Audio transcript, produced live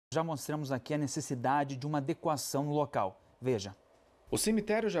Já mostramos aqui a necessidade de uma adequação no local. Veja. O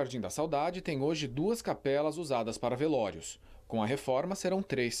cemitério Jardim da Saudade tem hoje 2 capelas usadas para velórios. Com a reforma serão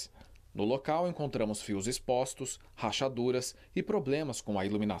 3. No local encontramos fios expostos, rachaduras e problemas com a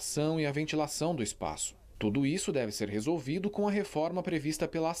iluminação e a ventilação do espaço. Tudo isso deve ser resolvido com a reforma prevista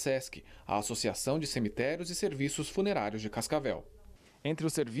pela ACESC, a Associação de Cemitérios e Serviços Funerários de Cascavel. Entre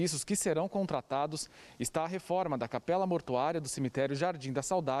os serviços que serão contratados está a reforma da capela mortuária do cemitério Jardim da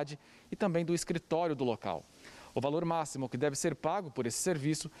Saudade e também do escritório do local. O valor máximo que deve ser pago por esse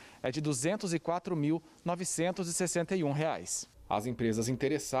serviço é de R$ 204.961. As empresas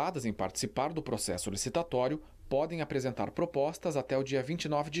interessadas em participar do processo licitatório podem apresentar propostas até o dia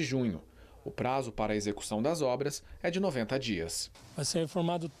 29 de junho. O prazo para a execução das obras é de 90 dias. Vai ser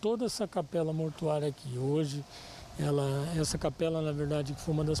reformado toda essa capela mortuária aqui. Hoje, essa capela, na verdade,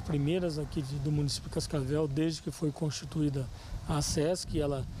 foi uma das primeiras aqui do município de Cascavel, desde que foi constituída a SESC.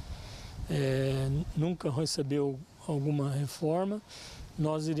 Ela nunca recebeu alguma reforma.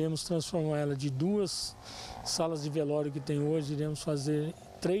 Nós iremos transformar ela de 2 salas de velório que tem hoje, iremos fazer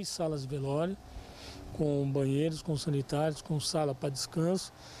 3 salas de velório, com banheiros, com sanitários, com sala para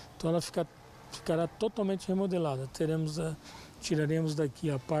descanso. Então ela ficará totalmente remodelada. Tiraremos daqui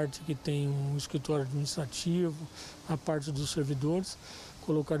a parte que tem um escritório administrativo, a parte dos servidores,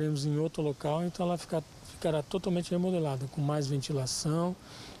 colocaremos em outro local, então ela ficará totalmente remodelada, com mais ventilação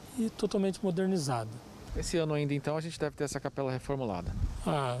e totalmente modernizada. Esse ano ainda, então, a gente deve ter essa capela reformulada?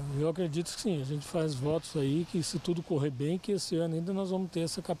 Eu acredito que sim. A gente faz votos aí que, se tudo correr bem, que esse ano ainda nós vamos ter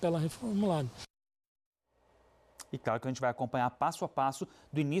essa capela reformulada. E claro que a gente vai acompanhar passo a passo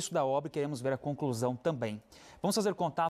do início da obra e queremos ver a conclusão também. Vamos fazer contato